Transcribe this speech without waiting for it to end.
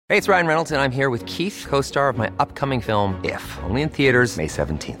Hey, it's Ryan Reynolds, and I'm here with Keith, co-star of my upcoming film, If, only in theaters May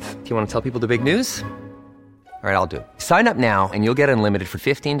 17th. Do you want to tell people the big news? All right, I'll do it. Sign up now and you'll get unlimited for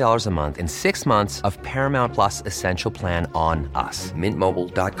 $15 a month and 6 months of Paramount Plus Essential Plan on us.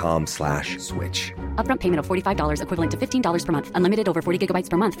 MintMobile.com/switch. Upfront payment of $45 equivalent to $15 per month. Unlimited over 40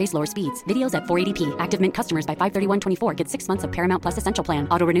 gigabytes per month. Face lower speeds. Videos at 480p. Active Mint customers by 531.24 get 6 months of Paramount Plus Essential Plan.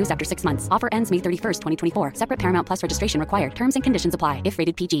 Auto renews after 6 months. Offer ends May 31st, 2024. Separate Paramount Plus registration required. Terms and conditions apply if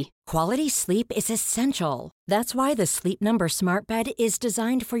rated PG. Quality sleep is essential. That's why the Sleep Number Smart Bed is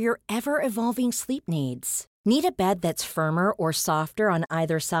designed for your ever-evolving sleep needs. Need a bed that's firmer or softer on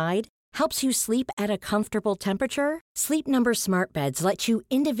either side? Helps you sleep at a comfortable temperature? Sleep Number Smart Beds let you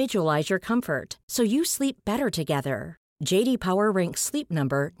individualize your comfort, so you sleep better together. J.D. Power ranks Sleep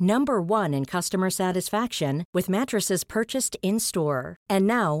Number number 1 in customer satisfaction with mattresses purchased in-store. And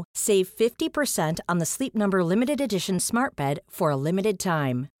now, save 50% on the Sleep Number Limited Edition Smart Bed for a limited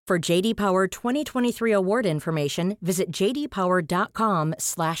time. For J.D. Power 2023 award information, visit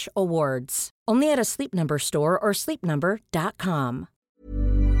jdpower.com/awards. Only at a Sleep Number store or sleepnumber.com.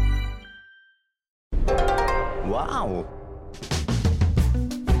 Wow.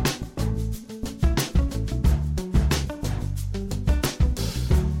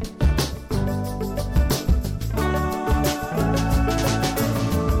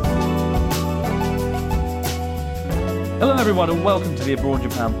 Hello everyone and welcome to the Abroad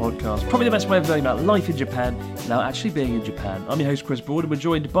Japan podcast. Probably the best way of learning about life in Japan without actually being in Japan. I'm your host Chris Broad and we're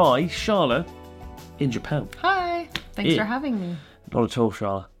joined by Sharla in Japan. Hi, thanks for having me. Not at all,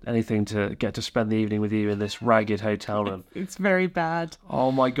 Sharla. Anything to get to spend the evening with you in this ragged hotel room. It's very bad.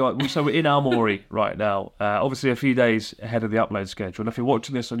 Oh my god. So we're in Aomori right now. Obviously a few days ahead of the upload schedule. And if you're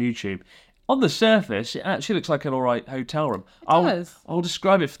watching this on YouTube, on the surface, it actually looks like an alright hotel room. It does. I'll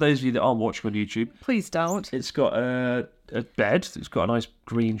describe it for those of you that aren't watching on YouTube. Please don't. It's got a bed. It's got a nice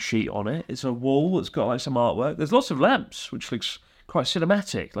green sheet on it. It's a wall that's got like some artwork. There's lots of lamps, which looks quite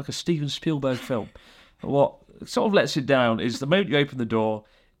cinematic, like a Steven Spielberg film. But what sort of lets it down is the moment you open the door,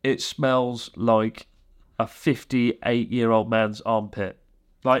 it smells like a 58-year-old man's armpit.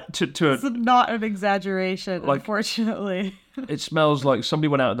 Like to It's not an exaggeration, like, unfortunately. It smells like somebody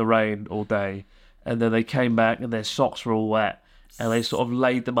went out in the rain all day, and then they came back and their socks were all wet, and they sort of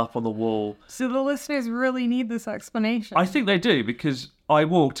laid them up on the wall. So the listeners really need this explanation. I think they do, because I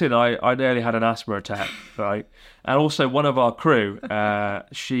walked in, I nearly had an asthma attack, right? And also one of our crew,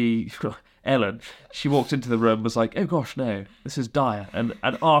 Ellen, she walked into the room, was like, oh gosh, no, this is dire, and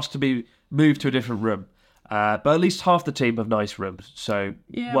asked to be moved to a different room. But at least half the team have nice rooms, so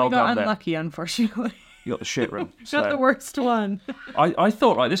well we got done unlucky, unfortunately. You got the shit room. Got the worst one. I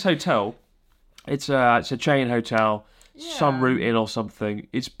thought, like, this hotel, it's a chain hotel, some route in or something.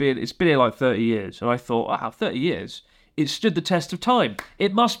 It's been here like 30 years, and I thought, wow, 30 years? It stood the test of time.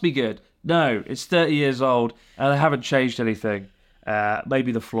 It must be good. No, it's 30 years old, and they haven't changed anything.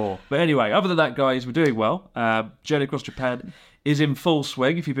 Maybe the floor. But anyway, other than that, guys, we're doing well. Journey Across Japan is in full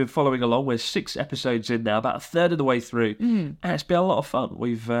swing. If you've been following along, we're 6 episodes in now, about a third of the way through. And it's been a lot of fun.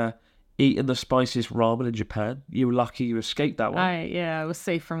 We've eaten the spiciest ramen in Japan. You were lucky you escaped that one. I was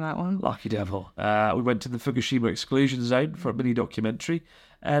safe from that one. Lucky devil. We went to the Fukushima exclusion zone for a mini documentary,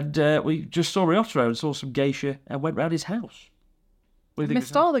 and we just saw Ryotaro and saw some geisha and went round his house.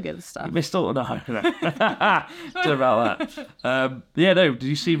 Missed all the good stuff. You missed all? No. Don't know about that. Did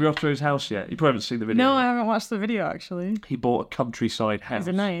you see Ryotaro's house yet? You probably haven't seen the video. No, I haven't watched the video, actually. He bought a countryside house. Is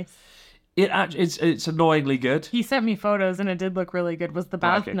it nice? It's annoyingly good. He sent me photos and it did look really good. Was the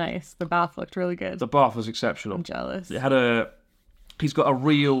bath nice? The bath looked really good. The bath was exceptional. I'm jealous. He's got a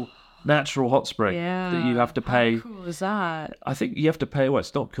real natural hot spring that you have to pay. How cool is that? I think you have to pay. Well,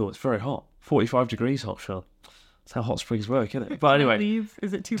 it's not cool. It's very hot. 45 degrees hot, Sean. That's how hot springs work, isn't it? But anyway. Leave?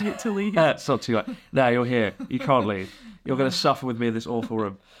 Is it too late to leave? It's not too late. No, you're here. You can't leave. You're going to suffer with me in this awful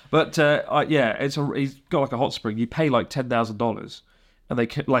room. But he's got like a hot spring. You pay like $10,000 and they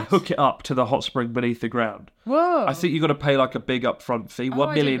like hook it up to the hot spring beneath the ground. Whoa. I think you've got to pay like a big upfront fee.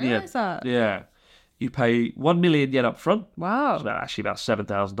 1 million I didn't realize that. Yeah. You pay 1 million yen up front. Wow. It's about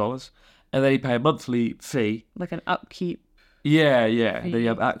 $7,000. And then you pay a monthly fee. Like an upkeep. Yeah. Then you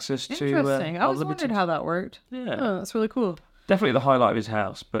have access to Interesting. I always wondered how that worked. Yeah. Oh, that's really cool. Definitely the highlight of his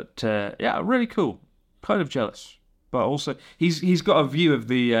house. But really cool. Kind of jealous. But also he's got a view of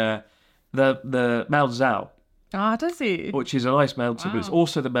the Mount Zhao. Ah, does he? Which is a nice mountain, but it's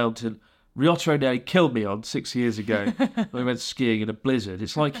also the mountain Ryotaro nearly killed me on 6 years ago when we went skiing in a blizzard.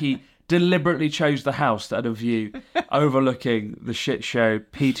 It's like he deliberately chose the house that had a view overlooking the shit show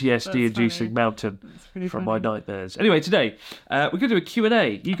PTSD-inducing mountain from my nightmares. Anyway, today we're going to do a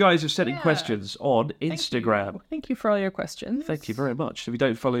Q&A. You guys have sent in questions on Instagram. Thank you for all your questions. Thank you very much. If you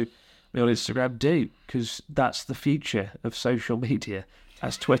don't follow me on Instagram, do, because that's the future of social media.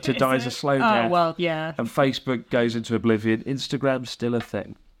 As Twitter dies a slow death, well, yeah. and Facebook goes into oblivion, Instagram's still a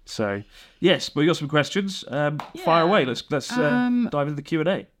thing. So, yes, but we got some questions. Fire away. Let's dive into the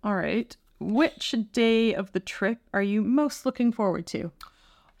Q&A. All right. Which day of the trip are you most looking forward to?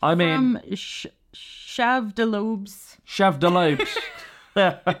 I mean... From Shavdelobes. Shavdelobes.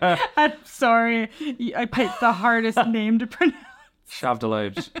 I'm sorry. I picked the hardest name to pronounce.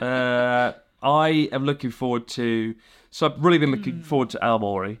 Shavdelobes. I am looking forward to... So I've really been looking forward to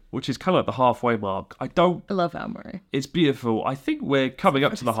Aomori, which is kind of at the halfway mark. I love Aomori. It's beautiful. I think we're coming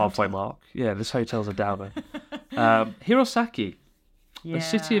up to the halfway mark. Yeah, this hotel's a downer. Hirosaki. Yeah. The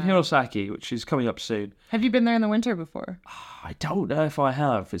city of Hirosaki, which is coming up soon. Have you been there in the winter before? I don't know if I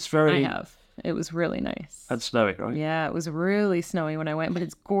have. It's I have. It was really nice. And snowy, right? Yeah, it was really snowy when I went, but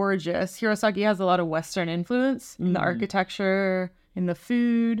it's gorgeous. Hirosaki has a lot of Western influence in the architecture, in the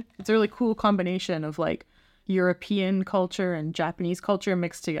food. It's a really cool combination of like European culture and Japanese culture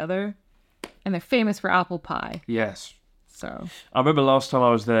mixed together. And they're famous for apple pie. Yes. So I remember last time I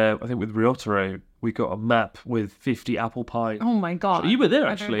was there, I think with Ryotaro, we got a map with 50 apple pie. Oh my God. So you were there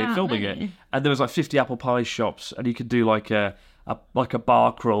actually filming it. And there was like 50 apple pie shops, and you could do like a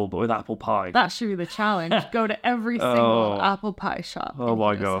bar crawl but with apple pie. That should be the challenge. Go to every single apple pie shop. Oh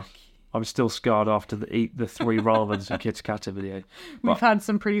my God. I'm still scarred after eat the 3 ramens in Kit's Kata video. We've had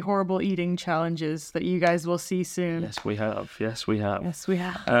some pretty horrible eating challenges that you guys will see soon. Yes, we have. Yes, we have.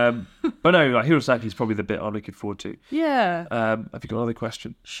 But no, like Hirosaki is probably the bit I'm looking forward to. Yeah. Have you got another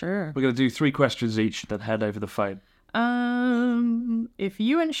question? Sure. We're going to do 3 questions each, then hand over the phone. If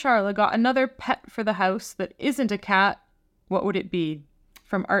you and Sharla got another pet for the house that isn't a cat, what would it be?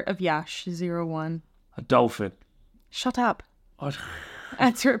 From Art of Yash 01. A dolphin. Shut up.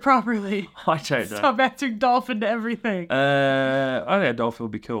 Answer it properly. I don't know. Stop answering dolphin to everything. I think a dolphin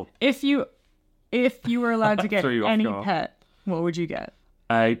would be cool. If you were allowed to get any pet, what would you get?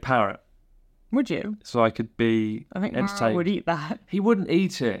 A parrot. Would you? So I could be I think entertained. Maro would eat that. He wouldn't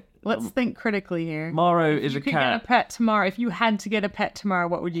eat it. Let's think critically here. Maro is a If you cat. could get a pet tomorrow, if you had to get a pet tomorrow,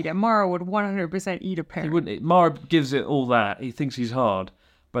 what would you get? Maro would 100% eat a parrot. He wouldn't eat. Maro gives it all that. He thinks he's hard.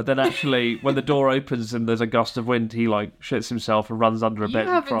 But then actually, when the door opens and there's a gust of wind, he like shits himself and runs under a bed and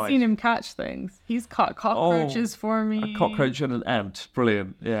cries. You haven't seen him catch things. He's caught cockroaches for me. A cockroach and an ant.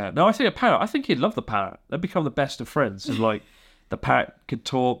 Brilliant. Yeah. No, I think a parrot. I think he'd love the parrot. They'd become the best of friends. And like, the parrot could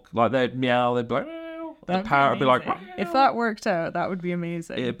talk. Like, they'd meow. They'd be like, meow. The parrot would be like, meow. If that worked out, that would be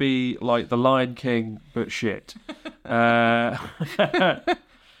amazing. It'd be like the Lion King, but shit.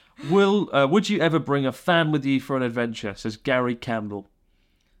 Would you ever bring a fan with you for an adventure? Says Gary Campbell.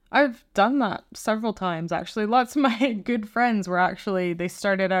 I've done that several times, actually. Lots of my good friends they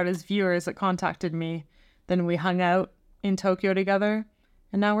started out as viewers that contacted me. Then we hung out in Tokyo together,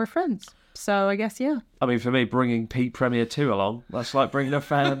 and now we're friends. So I guess, yeah. I mean, for me, bringing Pete Premier 2 along, that's like bringing a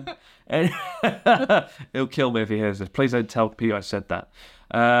fan. And he'll kill me if he hears this. Please don't tell Pete I said that.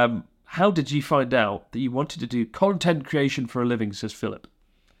 How did you find out that you wanted to do content creation for a living, says Philip?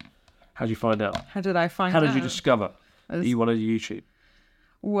 How did you find out? How did I find out? How did you discover that you wanted to YouTube?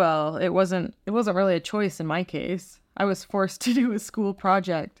 Well, it wasn't really a choice in my case. I was forced to do a school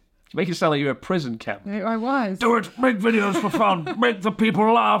project. You make it sound like you're a prison camp. I was. Do it! Make videos for fun! Make the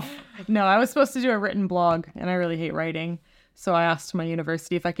people laugh! No, I was supposed to do a written blog, and I really hate writing. So I asked my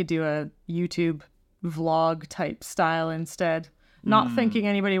university if I could do a YouTube vlog type style instead, not thinking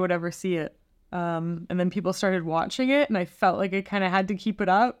anybody would ever see it. And then people started watching it, and I felt like I kind of had to keep it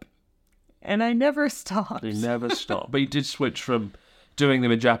up. And I never stopped. You never stopped. But you did switch from doing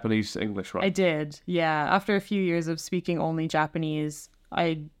them in Japanese to English, right? I did, yeah. After a few years of speaking only Japanese,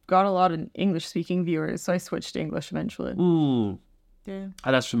 I got a lot of English-speaking viewers, so I switched to English eventually. Yeah.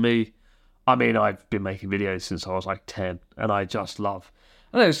 And as for me, I mean, I've been making videos since I was like 10, and I just love...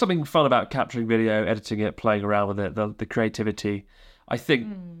 I don't know, there's something fun about capturing video, editing it, playing around with it, the creativity. I think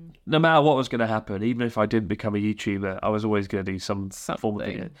no matter what was going to happen, even if I didn't become a YouTuber, I was always going to do some form of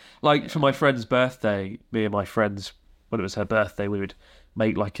video. Like, for my friend's birthday, me and my friends... when it was her birthday, we would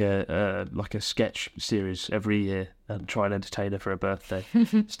make like a sketch series every year and try and entertain her for her birthday,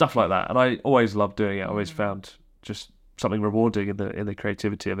 stuff like that. And I always loved doing it. I always found just something rewarding in the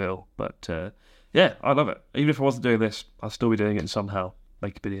creativity of it all. But yeah, I love it. Even if I wasn't doing this, I'll still be doing it somehow,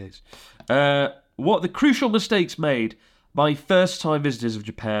 making videos. What are the crucial mistakes made My first time visitors of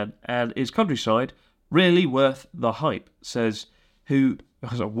Japan and its countryside really worth the hype, says who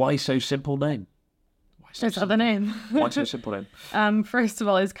has a why so simple name. Is that the name? Why so simple name? First of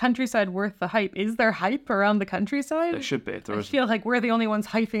all, is countryside worth the hype? Is there hype around the countryside? There should be if there I isn't. feel like we're the only ones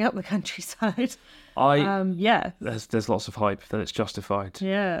hyping up the countryside. Yeah. There's lots of hype, then it's justified.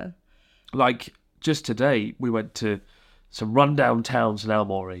 Yeah. Like, just today, we went to some rundown towns in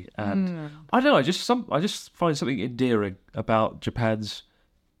Aomori, and I don't know, I just find something endearing about Japan's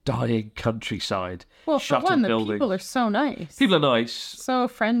dying countryside. Well, for shuttered one, the buildings. people are so nice. People are nice. So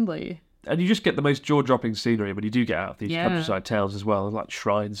friendly. And you just get the most jaw-dropping scenery when you do get out of these Yeah. countryside towns as well, like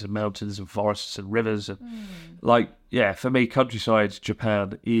shrines and mountains and forests and rivers. And for me, countryside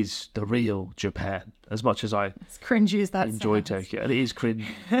Japan is the real Japan, as much as I As cringy as that enjoy sounds. Tokyo. And it is cringe.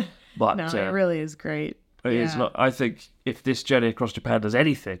 But No, it really is great. it is not. I think if this journey across Japan does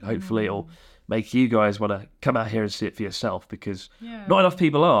anything, hopefully it'll make you guys want to come out here and see it for yourself, because not enough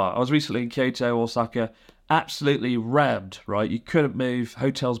people are. I was recently in Kyoto, Osaka, absolutely rammed, right? You couldn't move,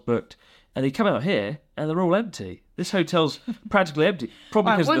 hotels booked, and you come out here and they're all empty. This hotel's practically empty,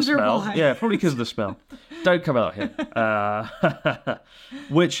 probably I because of the wonder smell. why. Yeah, probably because of the smell. Don't come out here.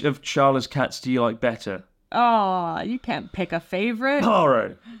 Which of Sharla's cats do you like better? Oh, you can't pick a favorite.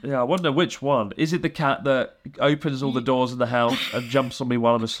 Maro. Yeah, I wonder which one. Is it the cat that opens all the doors in the house and jumps on me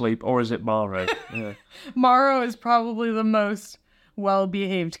while I'm asleep, or is it Maro? Yeah. Maro is probably the most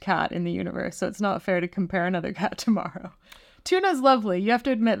well-behaved cat in the universe, so it's not fair to compare another cat to Maro. Tuna's lovely. You have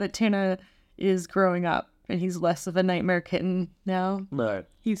to admit that Tuna is growing up, and he's less of a nightmare kitten now. No.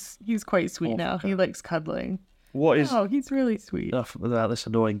 He's quite sweet now. He likes cuddling. What is Oh, he's really sweet. enough about this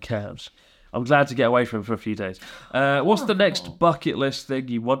annoying cat? I'm glad to get away from him for a few days. What's the next bucket list thing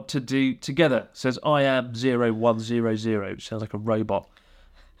you want to do together? Says I am 0100. Sounds like a robot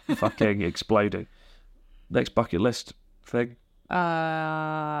fucking exploding. Next bucket list thing.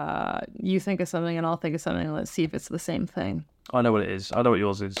 You think of something and I'll think of something. Let's see if it's the same thing. I know what it is. I know what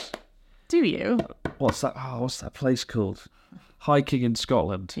yours is. Do you? What's that? Oh, what's that place called? Hiking in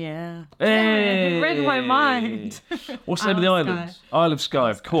Scotland. Yeah. Hey! You read my mind. What's the name of the Isle of island? Skye. Isle of Skye,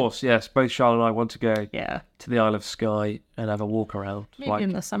 of course. Yes, both Charlotte and I want to go Yeah. to the Isle of Skye and have a walk around. Maybe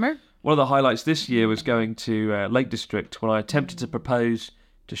in the summer. One of the highlights this year was going to Lake District when I attempted to propose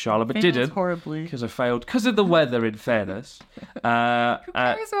to Charlotte, but Failed didn't horribly. because I failed because of the weather. In fairness, Who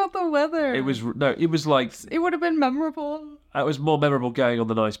cares about the weather? it was like It would have been memorable. it was more memorable going on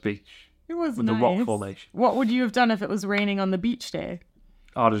the nice beach It was with nice. the rock formation. What would you have done if it was raining on the beach day?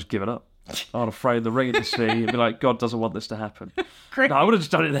 I'd have just given up. I'd have thrown the ring in the sea and be like, God doesn't want this to happen. Great. No, I would have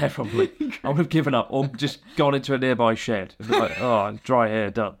just done it there probably. I would have given up or just gone into a nearby shed. And be like, oh, dry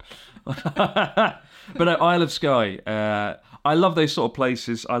hair, done. But no, Isle of Skye. I love those sort of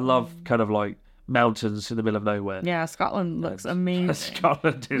places. I love kind of like mountains in the middle of nowhere. Yeah, Scotland looks amazing.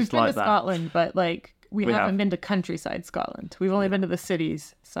 Scotland We've is been like to that. Scotland, but like we We haven't have. been to countryside Scotland. We've only been to the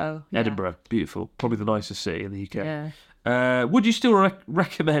cities. So yeah. Edinburgh, beautiful. Probably the nicest city in the UK. Yeah. Would you still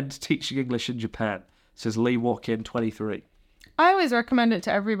recommend teaching English in Japan? Says Lee Watkin, 23. I always recommend it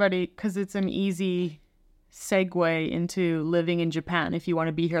to everybody because it's an easy segue into living in Japan if you want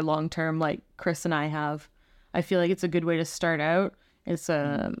to be here long term, like Chris and I have. I feel like it's a good way to start out. It's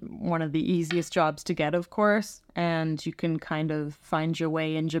one of the easiest jobs to get, of course, and you can kind of find your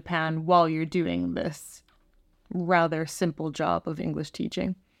way in Japan while you're doing this rather simple job of English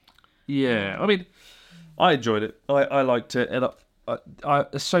teaching. Yeah, I mean, I enjoyed it. I liked it. And I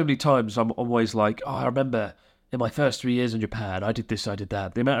so many times I'm always like, oh, I remember in my first 3 years in Japan, I did this, I did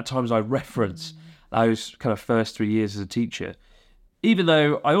that. The amount of times I reference those kind of first 3 years as a teacher, even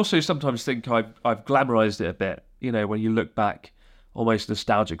though I also sometimes think I've glamorized it a bit. You know, when you look back almost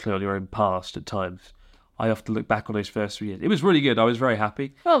nostalgically on your own past at times, I often look back on those first 3 years. It was really good. I was very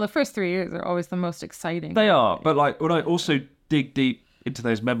happy. Well, the first 3 years are always the most exciting. They are, but like when I also dig deep into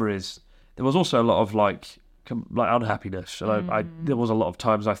those memories, there was also a lot of like unhappiness, and I there was a lot of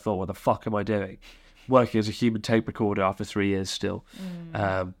times I thought, what the fuck am I doing, working as a human tape recorder after 3 years still.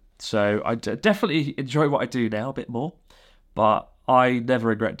 So I definitely enjoy what I do now a bit more, but I never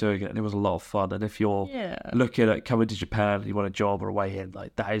regret doing it, and it was a lot of fun. And if you're looking at coming to Japan, you want a job or a way in,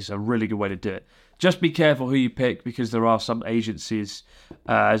 like that is a really good way to do it. Just be careful who you pick, because there are some agencies,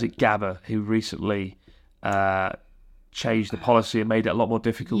 is it GABA, who recently changed the policy and made it a lot more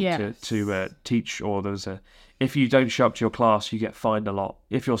difficult to teach. Or if you don't show up to your class, you get fined a lot.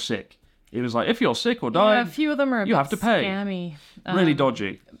 If you're sick, it was like, if you're sick or dying, Yeah, a few of them are you have to pay. Scammy. Really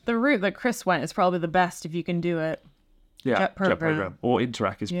dodgy. The route that Chris went is probably the best if you can do it. Yeah, Jet program. Or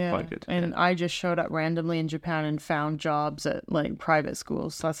Interac is Yeah, quite good. and I just showed up randomly in Japan and found jobs at like private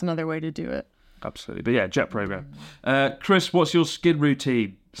schools. So that's another way to do it. absolutely. But yeah, jet program. Chris, what's your skin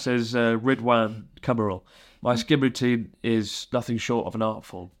routine? Says Ridwan Kamarul. My skin routine is nothing short of an art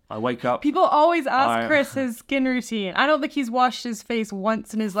form. I wake up. People always ask Chris his skin routine. I don't think he's washed his face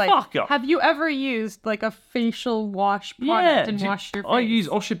once in his life. Fuck off. Have you ever used like a facial wash product and washed your face? I use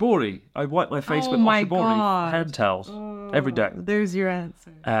Oshibori. I wipe my face with Oshibori hand towels every day. There's your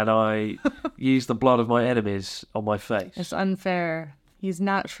answer. And I use the blood of my enemies on my face. It's unfair. He's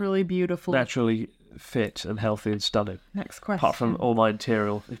naturally beautiful. Naturally fit and healthy and stunning. Next question. Apart from all my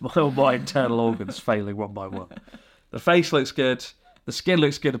internal organs failing one by one. The face looks good. The skin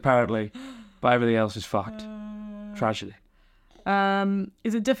looks good, apparently, but everything else is fucked. Tragedy.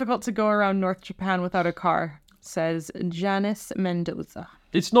 Is it difficult to go around North Japan without a car? Says Janice Mendoza.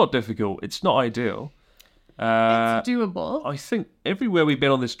 It's not difficult. It's not ideal. It's doable. I think everywhere we've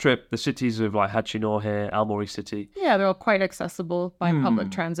been on this trip, the cities of like Hachinohe, Aomori City. Yeah, they're all quite accessible by public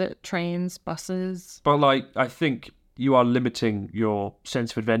transit, trains, buses. But like, I think you are limiting your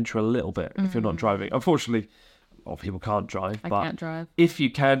sense of adventure a little bit if you're not driving. Unfortunately, a lot of people can't drive. I but can't drive. If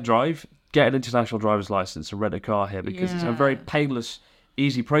you can drive, get an international driver's license and rent a car here because it's a very painless,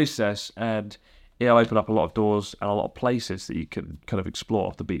 easy process and it'll open up a lot of doors and a lot of places that you can kind of explore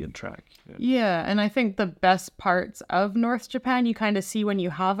off the beaten track. Yeah, and I think the best parts of North Japan you kind of see when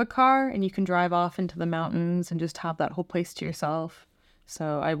you have a car and you can drive off into the mountains and just have that whole place to yourself.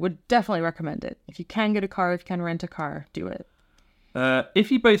 So I would definitely recommend it. If you can get a car, if you can rent a car, do it.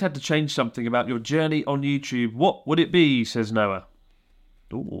 If you both had to change something about your journey on YouTube, what would it be, says Noah?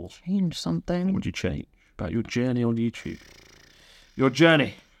 Ooh. Change something. What would you change about your journey on YouTube? Your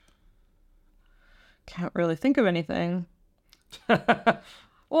journey. Can't really think of anything.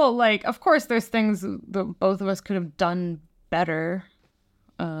 Well, like, of course, there's things that both of us could have done better.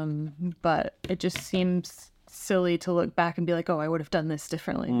 But it just seems silly to look back and be like, oh, I would have done this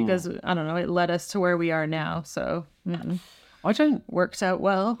differently. Because, I don't know, it led us to where we are now. So, worked out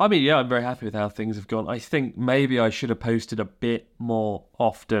well. I mean, yeah, I'm very happy with how things have gone. I think maybe I should have posted a bit more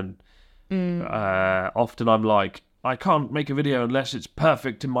often. Often I'm like, I can't make a video unless it's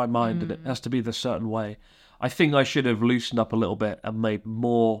perfect in my mind and it has to be the certain way. I think I should have loosened up a little bit and made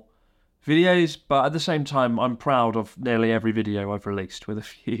more videos, but at the same time, I'm proud of nearly every video I've released, with a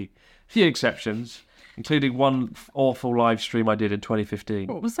few exceptions, including one awful live stream I did in 2015.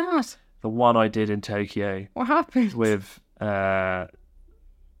 What was that? The one I did in Tokyo. What happened? With Simon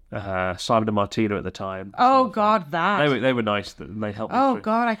and Martina at the time. Oh, God, that. They were nice. They helped me Oh, through.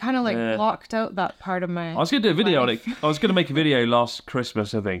 God, I kind of blocked out that part of my I was going to do a video on it. I was going to make a video last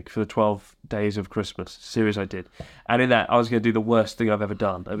Christmas, I think, for the 12 Days of Christmas series I did. And in that, I was going to do the worst thing I've ever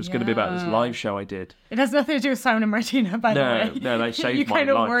done. It was going to be about this live show I did. It has nothing to do with Simon and Martina, by the way. No, they saved my life. You kind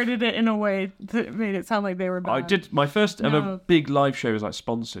of worded it in a way that made it sound like they were bad. I did. My first ever big live show was like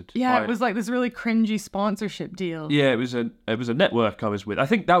sponsored. Yeah, it was like this really cringy sponsorship deal. Yeah, it was a network I was with. I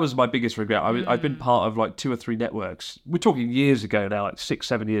think that was my biggest regret. I've been part of like 2 or 3 networks. We're talking years ago now, like 6,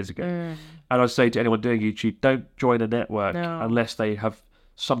 7 years ago. And I'd say to anyone doing YouTube, don't join a network unless they have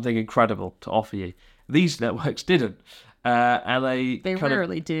something incredible to offer you. These networks didn't. And they kind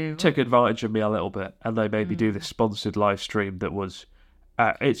rarely of do. Took advantage of me a little bit, and they made me do this sponsored live stream that was,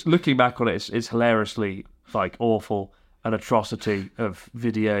 it's looking back on it, it's hilariously like awful, an atrocity of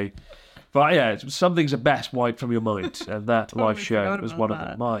video. But yeah, some things are best wiped from your mind, and that live show was one of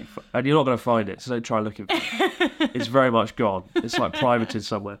them. And you're not going to find it, so don't try looking for it. It's very much gone. It's like privated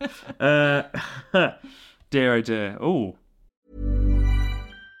somewhere. Dear oh dear. Ooh.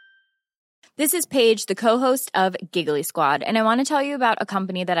 This is Paige, the co-host of Giggly Squad, and I want to tell you about a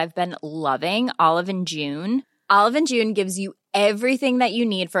company that I've been loving, Olive & June. Olive & June gives you everything that you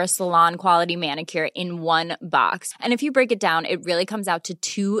need for a salon-quality manicure in one box. And if you break it down, it really comes out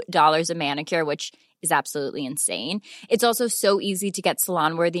to $2 a manicure, which is absolutely insane. It's also so easy to get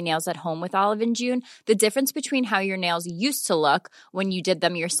salon-worthy nails at home with Olive & June. The difference between how your nails used to look when you did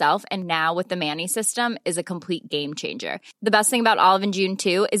them yourself and now with the Mani system is a complete game changer. The best thing about Olive & June,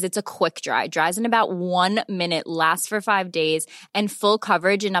 too, is it's a quick dry. Dries in about 1 minute, lasts for 5 days, and full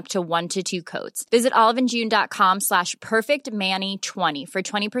coverage in up to 1 to 2 coats. Visit oliveandjune.com/perfectmani20 for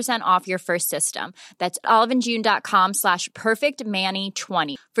 20% off your first system. That's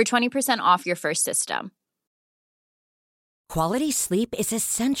oliveandjune.com/perfectmani20 for 20% off your first system. Quality sleep is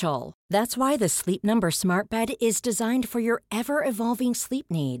essential. That's why the Sleep Number Smart Bed is designed for your ever-evolving sleep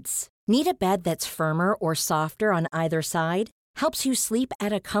needs. Need a bed that's firmer or softer on either side? Helps you sleep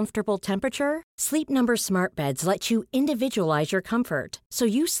at a comfortable temperature? Sleep Number Smart Beds let you individualize your comfort so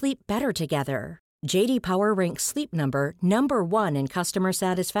you sleep better together. JD Power ranks Sleep Number number 1 in customer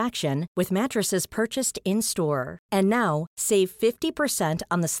satisfaction with mattresses purchased in-store. And now, save 50%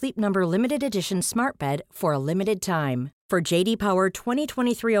 on the Sleep Number Limited Edition Smart Bed for a limited time. For JD Power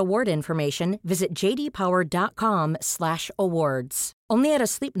 2023 award information, visit jdpower.com/awards. Only at a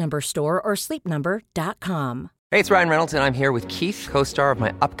Sleep Number store or sleepnumber.com. Hey, it's Ryan Reynolds, and I'm here with Keith, co-star of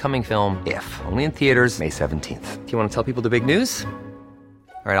my upcoming film, If, only in theaters May 17th. Do you want to tell people the big news?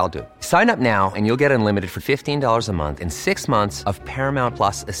 All right, I'll do it. Sign up now and you'll get unlimited for $15 a month and 6 months of Paramount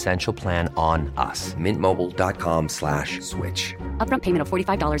Plus Essential Plan on us. mintmobile.com/switch. Upfront payment of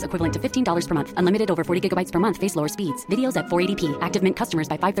 $45 equivalent to $15 per month. Unlimited over 40 gigabytes per month. Face lower speeds. Videos at 480p. Active Mint customers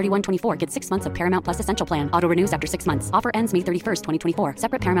by 531.24 get 6 months of Paramount Plus Essential Plan. Auto renews after 6 months. Offer ends May 31st, 2024.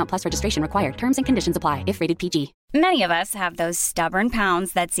 Separate Paramount Plus registration required. Terms and conditions apply if rated PG. Many of us have those stubborn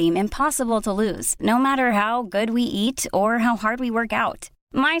pounds that seem impossible to lose, no matter how good we eat or how hard we work out.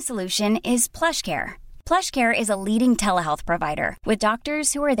 My solution is PlushCare. PlushCare is a leading telehealth provider with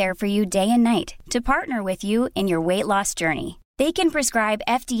doctors who are there for you day and night to partner with you in your weight loss journey. They can prescribe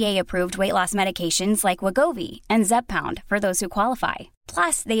FDA-approved weight loss medications like Wegovy and Zepbound for those who qualify.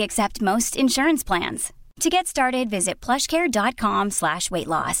 Plus, they accept most insurance plans. To get started, visit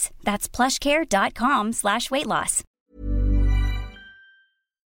plushcare.com/weightloss. That's plushcare.com/weightloss.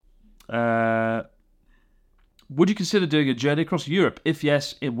 Would you consider doing a journey across Europe? If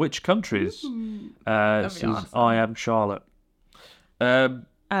yes, in which countries? Says, awesome. I am Charlotte. Yeah.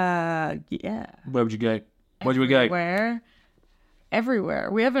 Where would you go? Where do you go? Where? Everywhere.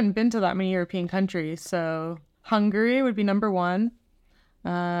 We haven't been to that many European countries, so Hungary would be number 1.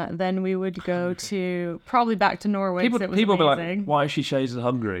 Then we would go to probably back to Norway. People will be like, why is she chosen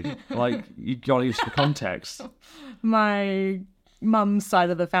Hungary? Like, you got to use the context. My mum's side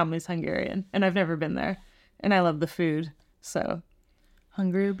of the family's Hungarian, and I've never been there. And I love the food, so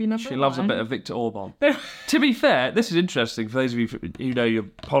Hungary would be number 1. She loves a bit of Viktor Orban. To be fair, this is interesting for those of you who know your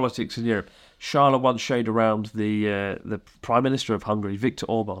politics in Europe. Sharla once showed around the Prime Minister of Hungary, Viktor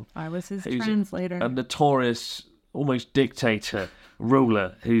Orban. I was his translator. A notorious, almost dictator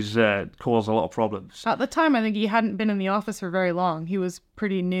ruler who's caused a lot of problems. At the time, I think he hadn't been in the office for very long. He was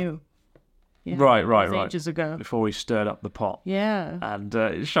pretty new. Yeah, Right. Ages ago. Before he stirred up the pot. Yeah.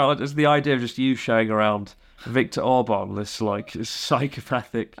 And Charlotte, just the idea of just you showing around Viktor Orban, this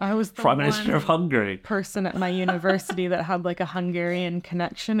psychopathic I was the Prime Minister one of Hungary. person at my university that had like a Hungarian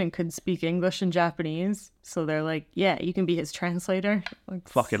connection and could speak English and Japanese. So they're like, yeah, you can be his translator. Like,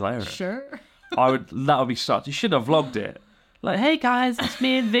 Fucking hilarious. Sure. That would be such. You should have vlogged it. Like, hey guys, it's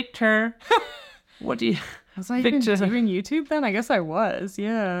me and Victor. What do you? Was I even doing YouTube then? I guess I was.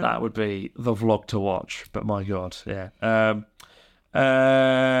 Yeah. That would be the vlog to watch. But my God, yeah.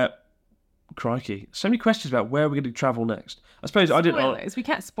 Crikey, so many questions about where we're going to travel next. I suppose Spoilers. We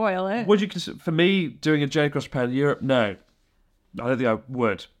can't spoil it. Would you consider, for me, doing a journey across Japan and Europe? No, I don't think I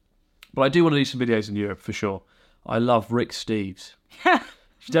would. But I do want to do some videos in Europe for sure. I love Rick Steves.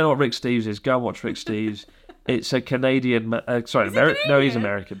 If you don't know what Rick Steves is, go and watch Rick Steves. It's a Canadian. No, he's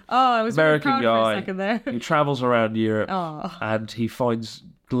American. Oh, I was American really proud guy. for a second there. He travels around Europe Oh. and he finds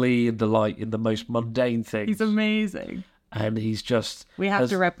glee and delight in the most mundane things. He's amazing. And he's just We have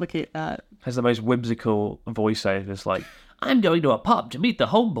to replicate that. has the most whimsical voiceover. It's like, I'm going to a pub to meet the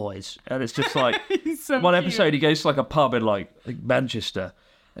homeboys, and it's just like He's so one cute. episode he goes to like a pub in like Manchester,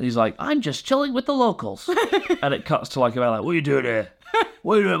 and he's like, I'm just chilling with the locals, and it cuts to like about like, what are you doing here?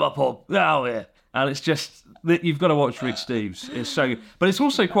 What are you doing at my pub? Get out of here! And it's just you've got to watch Rick Steves. It's so good, but it's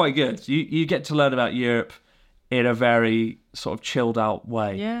also quite good. You get to learn about Europe in a very sort of chilled out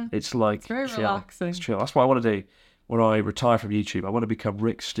way. Yeah. It's like It's very chill. relaxing. It's chill. That's what I want to do when I retire from YouTube. I want to become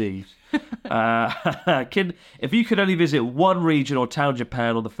Rick Steves. If you could only visit one region or town in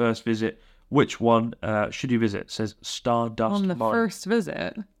Japan on the first visit, which one should you visit? It says Stardust On the Mine. first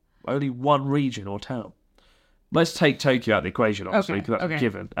visit. Only one region or town. Let's take Tokyo out of the equation, obviously, Okay, because that's okay, a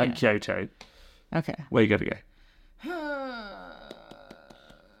given. And yeah. Kyoto. Okay. Where are you going to go?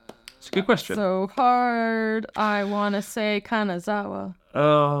 It's a good question. So hard. I want to say Kanazawa.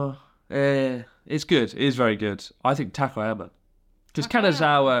 It's good. It is very good. I think Takayama. Because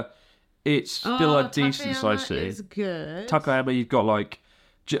Kanazawa, it's still a decent sized city. Is good. Takayama, you've got like...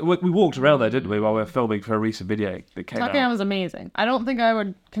 We walked around there, didn't we, while we were filming for a recent video that came out. Takayama's amazing. I don't think I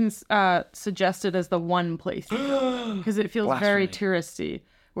would suggest it as the one place to go because it feels very touristy.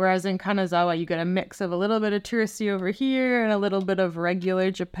 Whereas in Kanazawa, you get a mix of a little bit of touristy over here and a little bit of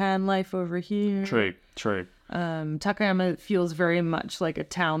regular Japan life over here. True. Takayama feels very much like a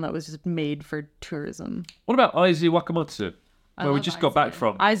town that was just made for tourism. What about Aizu Wakamatsu? where we just got back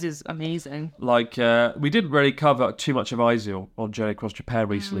from. Aizu's amazing. Like, we didn't really cover too much of Aizu on Journey Across Japan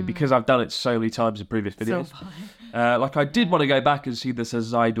recently because I've done it so many times in previous videos. So fun. Like, I did want to go back and see the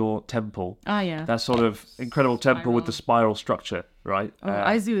Sazaido Temple. Yeah. That sort of incredible temple with the spiral structure, right?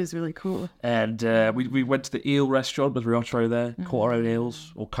 Aizu is really cool. And we went to the eel restaurant with Ryotaro there, caught our own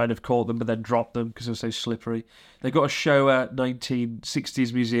eels, or kind of caught them, but then dropped them because they were so slippery. They got a Showa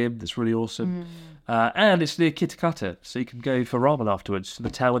 1960s museum that's really awesome. And it's near Kitakata, so you can go for ramen afterwards. The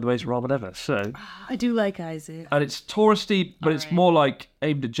town with the most ramen ever. So I do like Aizu. And it's touristy, but it's more like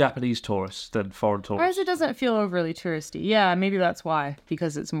aimed at Japanese tourists than foreign tourists. Aizu doesn't feel overly touristy. Yeah, maybe that's why,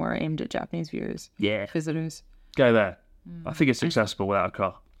 because it's more aimed at Japanese viewers. Yeah. Visitors. Go there. I think it's accessible without a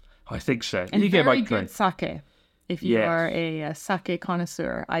car. I think so. And you get very by train. good sake. If you are a sake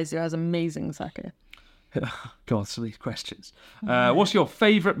connoisseur, Aizu has amazing sake. God, some of these questions. What's your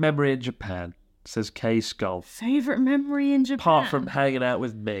favourite memory in Japan? Says K Skull. Favorite memory in Japan? Apart from hanging out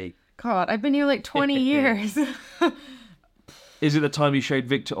with me. God, I've been here like 20 years. Is it the time you showed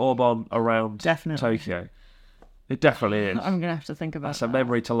Victor Orban around Definitely. Tokyo? It definitely is. I'm going to have to think about That's that. a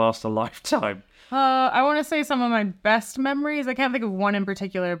memory to last a lifetime. I want to say some of my best memories. I can't think of one in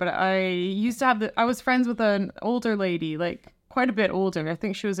particular, but I used to have I was friends with an older lady, like quite a bit older. I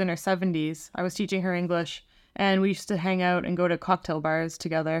think she was in her 70s. I was teaching her English, and we used to hang out and go to cocktail bars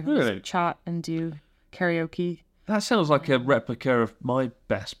together. Really? Just chat and do karaoke. That sounds like a replica of my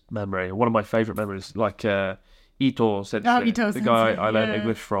best memory, one of my favourite memories, like Ito Sensei, Ito the guy Sensei, I learned yeah.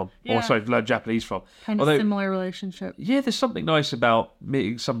 English from, Yeah. or sorry, learned Japanese from. Kind of similar relationship. Yeah, there's something nice about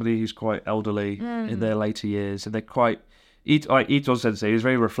meeting somebody who's quite elderly in their later years, and they're quite... Ito Sensei is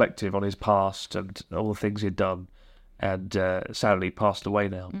very reflective on his past and all the things he'd done, and sadly passed away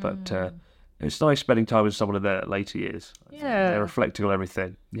now, but it's nice spending time with someone in their later years. Yeah. They're reflecting on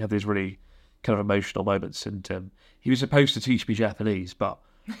everything. You have these really kind of emotional moments, and he was supposed to teach me Japanese, but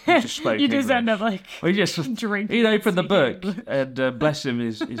he just spoke You just English. end up like Well, he just drinking. he'd open the book, speaking and bless him,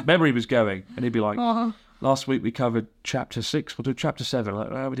 his memory was going, and he'd be like, Aw. last week we covered chapter 6, we'll do chapter 7.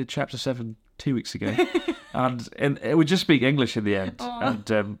 Like, we did chapter 7 2 weeks ago. and it would just speak English in the end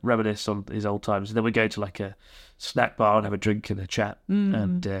and reminisce on his old times. And then we'd go to like a snack bar and have a drink and a chat,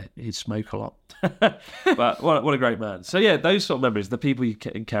 and he'd smoke a lot. But what a great man. So yeah, those sort of memories, the people you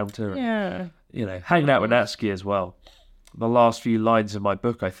encounter, Yeah. you know, hanging out with Natsuki as well. The last few lines of my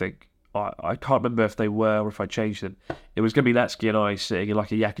book, I think, I can't remember if they were or if I changed them. It was going to be Natsuki and I sitting in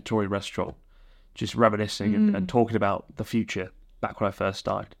like a yakitori restaurant, just reminiscing and talking about the future back when I first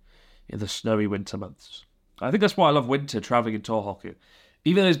started in the snowy winter months. I think that's why I love winter, travelling in Tohoku.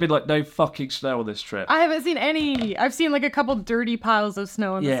 Even though there's been like no fucking snow on this trip. I haven't seen any. I've seen like a couple dirty piles of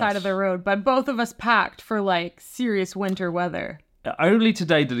snow on the side of the road, but both of us packed for like serious winter weather. Only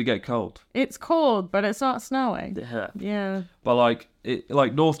today did it get cold. It's cold, but it's not snowing. Yeah. But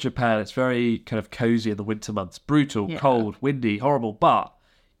like North Japan, it's very kind of cozy in the winter months. Brutal, cold, windy, horrible. But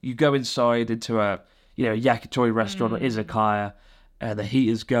you go inside into a yakitori restaurant or izakaya, and the heat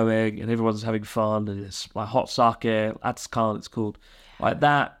is going, and everyone's having fun, and it's like hot sake, atsukan it's called. Like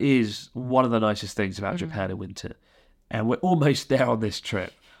that is one of the nicest things about Japan in winter, and we're almost there on this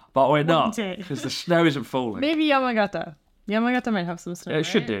trip, but we're not because the snow isn't falling. Maybe Yamagata. Yamagata might have some snow. It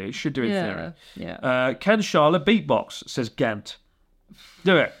should do. It should do in theory. Yeah. Can Sharla beatbox? Says Gant.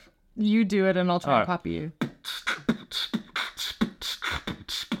 Do it. You do it, and I'll try All to right. copy you.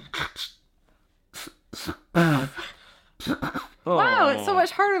 Wow, it's so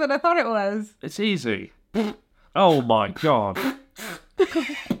much harder than I thought it was. It's easy. Oh my god.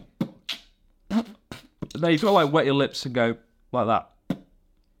 No, you've got to like wet your lips and go like that.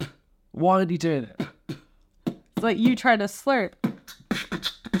 Why aren't you doing it? It's like you try to slurp.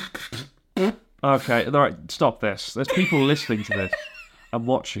 Okay, all right, stop this. There's people listening to this and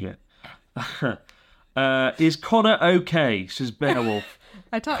watching it. Is Connor okay? Says Beowulf.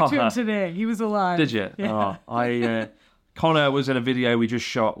 I talked to him today. He was alive. Did you? Yeah. Connor was in a video we just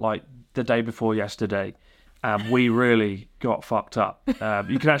shot like the day before yesterday, and we really got fucked up.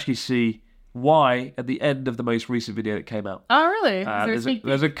 You can actually see why at the end of the most recent video that came out. Oh, really? Is there a sneak peek?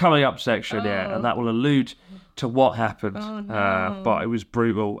 There's a coming up section, and that will allude to what happened. Oh, no. But it was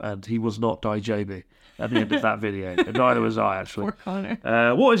brutal, and he was not Daijobu at the end of that video, and neither was I, actually. Poor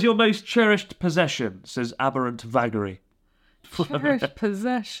Connor. What is your most cherished possession? Says Aberrant Vagary. Cherished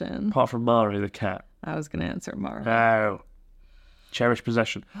possession. Apart from Mari the cat. I was going to answer Mara. No. Cherished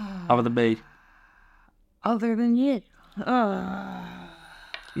possession. Other than me. Other than you.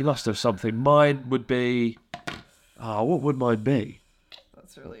 You must have something. Mine would be... what would mine be?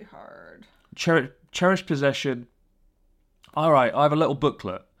 That's really hard. Cherished possession. All right, I have a little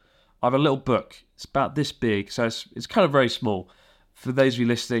booklet I have a little book. It's about this big, so it's kind of very small. For those of you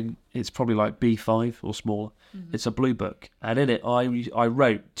listening, it's probably like B5 or smaller. Mm-hmm. It's a blue book. And in it, I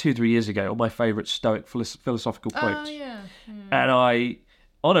wrote 2-3 years ago all my favourite Stoic philosophical quotes. Oh, yeah. And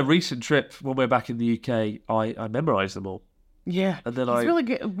on a recent trip when we're back in the UK, I memorised them all. Yeah. And then He's really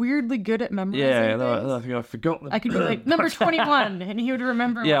good, weirdly good at memorizing and things. I think I forgot them. I could be like, number 21, and he would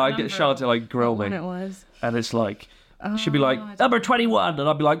remember Yeah, what I'd get Sharla to like grill me. when it was. And it's like, she'd be like, number 21. And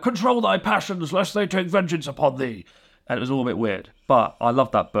I'd be like, control thy passions lest they take vengeance upon thee. And it was all a bit weird. But I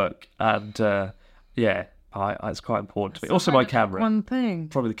love that book. And it's quite important to me. Also my camera. One thing.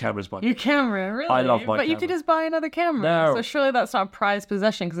 Probably the camera's Your camera, really? I love my But you camera. could just buy another camera. No. So surely that's not a prized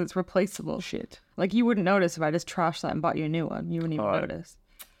possession because it's replaceable. Shit. Like, you wouldn't notice if I just trashed that and bought you a new one. You wouldn't even notice.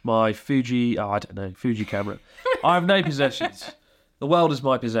 My Fuji, Fuji camera. I have no possessions. The world is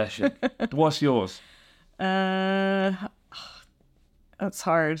my possession. What's yours? That's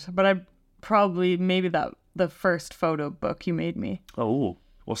hard. But maybe the first photo book you made me. Oh,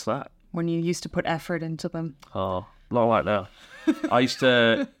 what's that? When you used to put effort into them. Oh, not like now.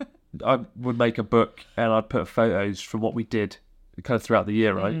 I would make a book and I'd put photos from what we did kind of throughout the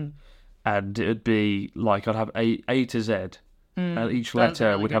year, right? Mm. And it would be like I'd have A to Z, and each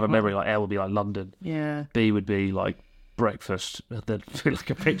letter would have a memory. Like L would be like London, B would be like breakfast, and then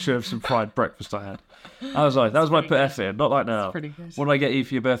like a picture of some fried breakfast I had. I was like, that was my put effort in, not like now. That's pretty good. What did I get you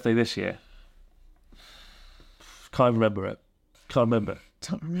for your birthday this year? Can't remember it. Can't remember.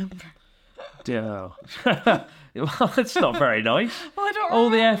 Don't remember. Yeah. Well, it's not very nice. Well, I don't All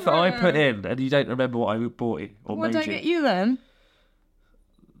the remember. effort I put in, and you don't remember what I bought you or What made did I you. get you then?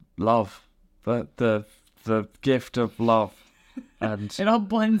 Love, the gift of love, and It all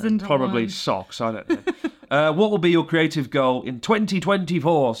blends into probably one. socks. I don't know. What will be your creative goal in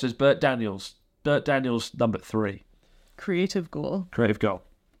 2024? Says Bert Daniels. Bert Daniels, number 3. Creative goal. Creative goal.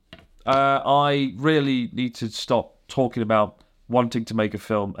 I really need to stop talking about wanting to make a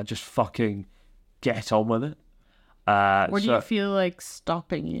film and just fucking get on with it. What do you feel like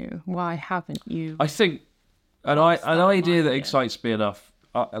stopping you? Why haven't you? I think an idea that excites me enough.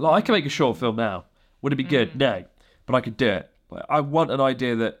 I can make a short film now. Would it be good? No, but I could do it. But I want an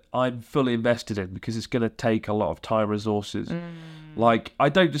idea that I'm fully invested in because it's going to take a lot of time, resources. Like, I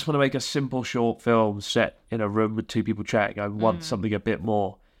don't just want to make a simple short film set in a room with 2 people chatting. I want something a bit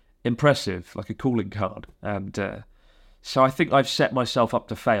more impressive, like a calling card. And so I think I've set myself up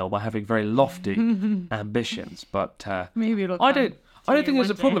to fail by having very lofty ambitions. But Maybe it'll. I don't think there's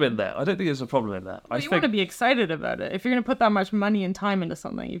a problem in that. I don't think there's a problem in that. Well, you want to be excited about it. If you're going to put that much money and time into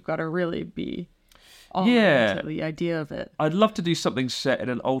something, you've got to really be all into the idea of it. I'd love to do something set in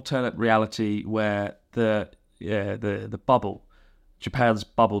an alternate reality where the bubble, Japan's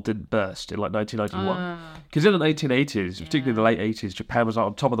bubble, didn't burst in like 1991. Because in the 1980s, particularly the late 80s, Japan was like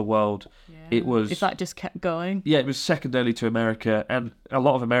on top of the world. It was. If that just kept going. Yeah, it was second only to America, and a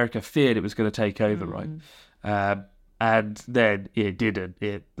lot of America feared it was going to take over, right? And then it didn't.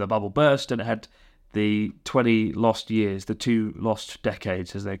 The bubble burst, and it had the 20 lost years, the 2 lost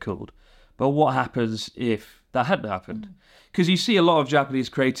decades, as they're called. But what happens if that hadn't happened? Because you see a lot of Japanese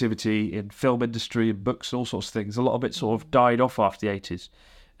creativity in film industry and books, all sorts of things. A lot of it sort of died off after the 80s.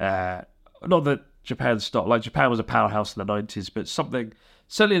 Not that Japan stopped. Like, Japan was a powerhouse in the 90s, but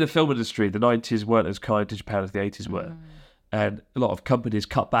certainly in the film industry, the 90s weren't as kind to Japan as the 80s were. And a lot of companies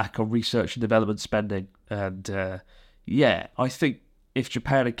cut back on research and development spending. And I think if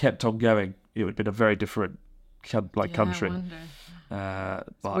Japan had kept on going, it would have been a very different country.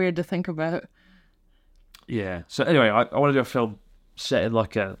 It's weird to think about. Yeah. So anyway, I want to do a film set in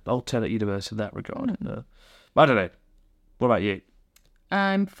like an alternate universe in that regard. I don't know. What about you?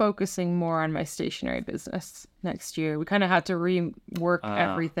 I'm focusing more on my stationery business next year. We kind of had to rework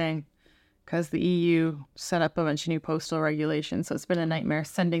everything because the EU set up a bunch of new postal regulations. So it's been a nightmare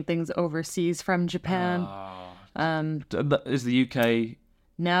sending things overseas from Japan. Is the UK...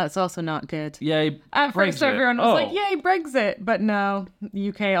 No, it's also not good. Yay, At first, Brexit. everyone was like, yay, Brexit. But no, the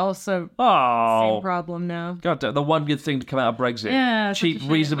UK also, same problem now. God damn, the one good thing to come out of Brexit. Yeah, cheap,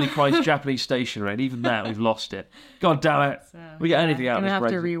 reasonably priced Japanese stationery, and even that, we've lost it. God damn it. We get anything out of this I'm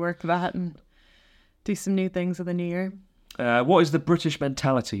going to Brexit. have to rework that and do some new things in the new year. What is the British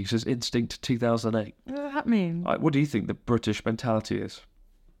mentality? Says Instinct 2008. What does that mean? What do you think the British mentality is?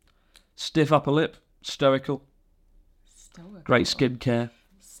 Stiff upper lip? Stoical? Great skincare?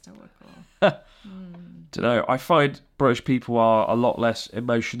 Don't know. I find British people are a lot less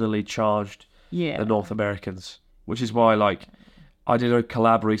emotionally charged than North Americans, which is why, like, I did a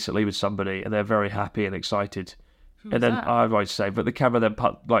collab recently with somebody, and they're very happy and excited. Who's and then that? I might say, but the camera then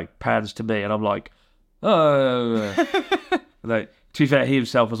pans to me, and I'm like, oh, like, To be fair, he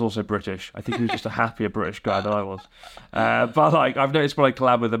himself was also British. I think he was just a happier British guy than I was. But like, I've noticed when I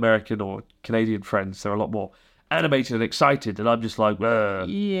collab with American or Canadian friends, they're a lot more animated and excited, and I'm just like, ugh.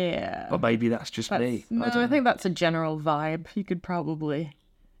 Yeah. But maybe that's just me. No, I think that's a general vibe. You could probably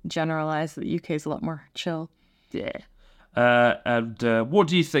generalize that the UK is a lot more chill. Yeah. And what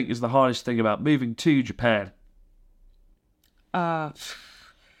do you think is the hardest thing about moving to Japan? And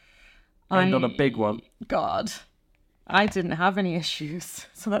on a big one. God, I didn't have any issues,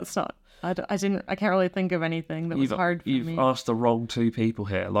 so that's not. I can't really think of anything that was hard for me. You've asked the wrong two people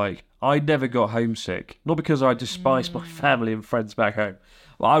here. Like, I never got homesick. Not because I despised my family and friends back home.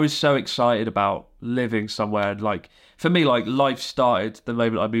 Well, I was so excited about living somewhere. And like, for me, like, life started the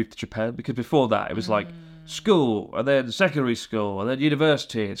moment I moved to Japan. Because before that, it was like school, and then secondary school, and then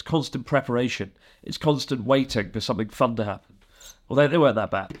university. It's constant preparation. It's constant waiting for something fun to happen. Well, they weren't that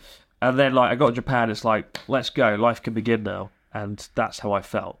bad. And then, like, I got to Japan. It's like, let's go. Life can begin now. And that's how I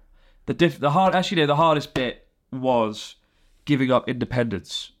felt. The hardest bit was giving up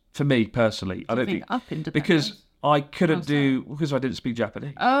independence for me personally. I don't think up independence because I couldn't because I didn't speak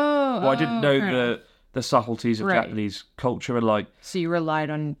Japanese. I didn't know the subtleties of Japanese culture, and like, so you relied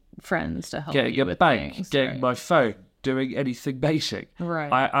on friends to help getting you a with bank, things, getting my phone, doing anything basic.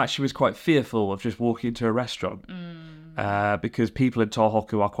 Right. I actually was quite fearful of just walking into a restaurant because people in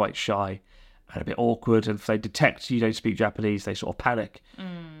Tohoku are quite shy and a bit awkward, and if they detect you don't speak Japanese, they sort of panic.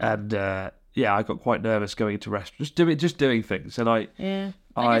 And I got quite nervous going into restaurants, just doing things. And I guess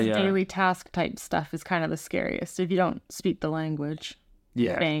daily task type stuff is kind of the scariest if you don't speak the language.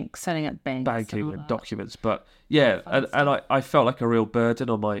 Yeah, setting up banking and documents. But yeah, and I felt like a real burden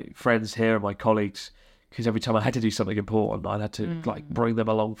on my friends here and my colleagues, because every time I had to do something important, I had to like bring them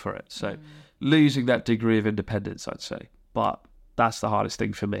along for it. So losing that degree of independence, I'd say. But that's the hardest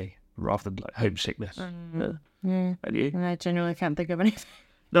thing for me, rather than like homesickness. And you? I genuinely can't think of anything.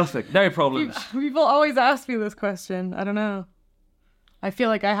 Nothing. No problems. People always ask me this question. I don't know. I feel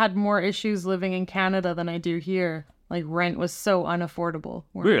like I had more issues living in Canada than I do here. Like, rent was so unaffordable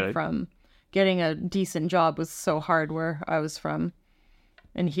where I'm from. Getting a decent job was so hard where I was from.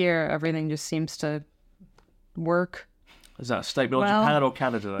 And here, everything just seems to work. Is that a statement on Japan or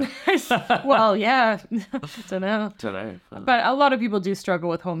Canada, though? Well, yeah. Don't know. But a lot of people do struggle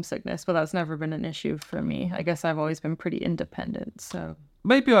with homesickness, but that's never been an issue for me. I guess I've always been pretty independent, so...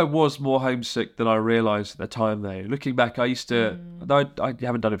 Maybe I was more homesick than I realised at the time, though. Looking back, I used to... I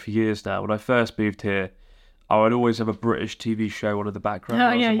haven't done it for years now. When I first moved here, I would always have a British TV show on in the background.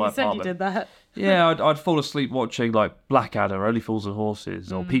 Oh, yeah, you said you did that. Yeah, I'd fall asleep watching, like, Blackadder, Only Fools and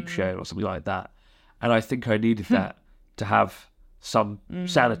Horses, or Peep Show, or something like that. And I think I needed that to have some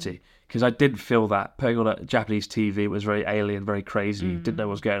sanity, because I didn't feel that. Putting on a Japanese TV was very alien, very crazy, didn't know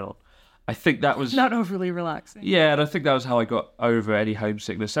what was going on. I think that was... Not overly relaxing. Yeah, and I think that was how I got over any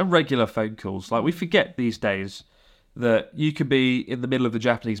homesickness and regular phone calls. Like, we forget these days that you could be in the middle of the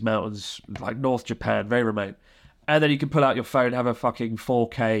Japanese mountains, like North Japan, very remote, and then you can pull out your phone, have a fucking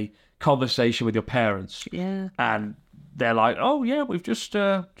 4K conversation with your parents. Yeah. And they're like, oh, yeah, we've just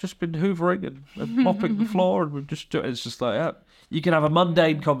been hoovering and mopping the floor, and we've just... It's just like, you can have a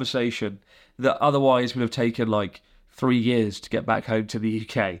mundane conversation that otherwise would have taken, like, 3 years to get back home to the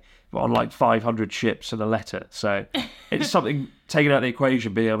UK on, like, 500 ships and a letter. So it's something taken out of the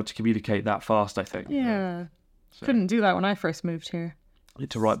equation, being able to communicate that fast, I think. Yeah. So. Couldn't do that when I first moved here. I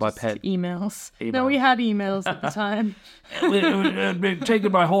had to write by pen. Emails. No, we had emails at the time. We'd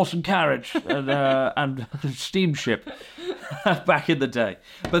taken by horse and carriage and steamship back in the day.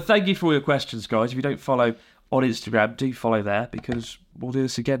 But thank you for all your questions, guys. If you don't follow on Instagram, do follow there, because we'll do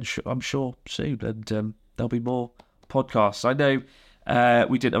this again, I'm sure, soon. And there'll be more podcasts. I know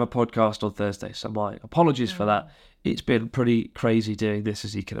we didn't have a podcast on Thursday, so my apologies for that. It's been pretty crazy doing this,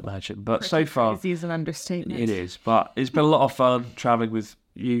 as you can imagine. But so far... Crazy is an understatement. It is. But it's been a lot of fun travelling with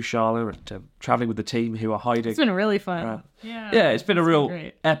you, Sharla, and travelling with the team who are hiding. It's been really fun. Yeah, it's been a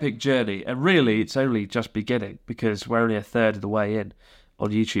real epic journey. And really, it's only just beginning, because we're only a third of the way in on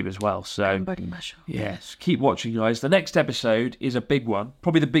YouTube as well. So, yes, keep watching, guys. The next episode is a big one.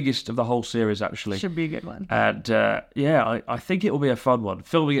 Probably the biggest of the whole series, actually. Should be a good one. And, I think it will be a fun one.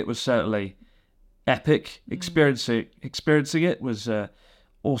 Filming it was certainly... epic. Experiencing it was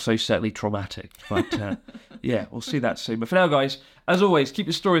also certainly traumatic. But we'll see that soon. But for now, guys, as always, keep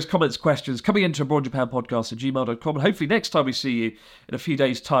your stories, comments, questions coming into abroadjapanpodcast@gmail.com. And hopefully next time we see you in a few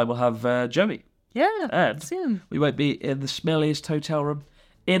days' time, we'll have Joey. Yeah, and soon. We won't be in the smelliest hotel room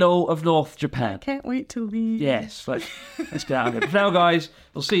in all of North Japan. I can't wait to leave. Yes, let's get out of here. For now, guys,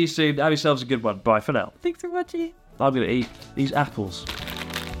 we'll see you soon. Have yourselves a good one. Bye for now. Thanks for watching. I'm going to eat these apples.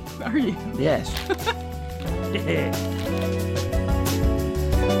 Are you? Yes. Yeah.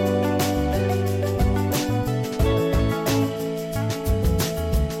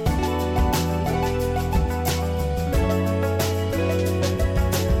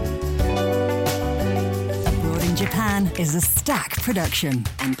 Stack production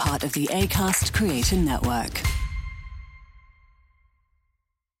and part of the Acast Creator Network.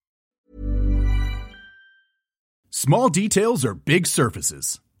 Small details are big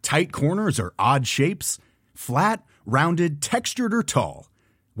surfaces. Tight corners are odd shapes. Flat, rounded, textured, or tall.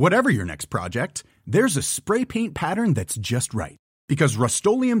 Whatever your next project, there's a spray paint pattern that's just right. Because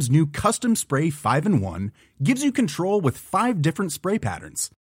Rust-Oleum's new Custom Spray 5-in-1 gives you control with 5 different spray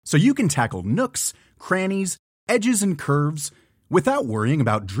patterns. So you can tackle nooks, crannies, edges, and curves without worrying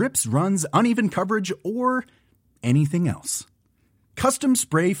about drips, runs, uneven coverage, or anything else. Custom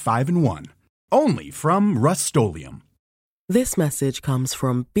Spray 5-in-1. Only from Rust-Oleum. This message comes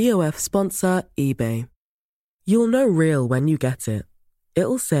from BOF sponsor eBay. You'll know real when you get it.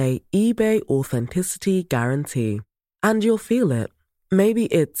 It'll say eBay Authenticity Guarantee. And you'll feel it. Maybe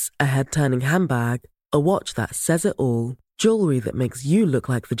it's a head-turning handbag, a watch that says it all, jewelry that makes you look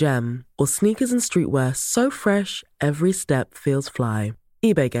like the gem, or sneakers and streetwear so fresh every step feels fly.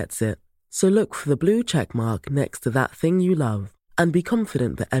 eBay gets it. So look for the blue check mark next to that thing you love. And be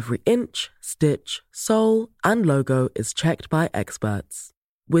confident that every inch, stitch, sole, and logo is checked by experts.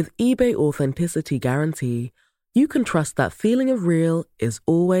 With eBay Authenticity Guarantee, you can trust that feeling of real is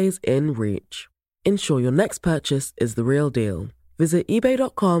always in reach. Ensure your next purchase is the real deal. Visit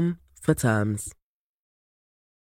eBay.com for terms.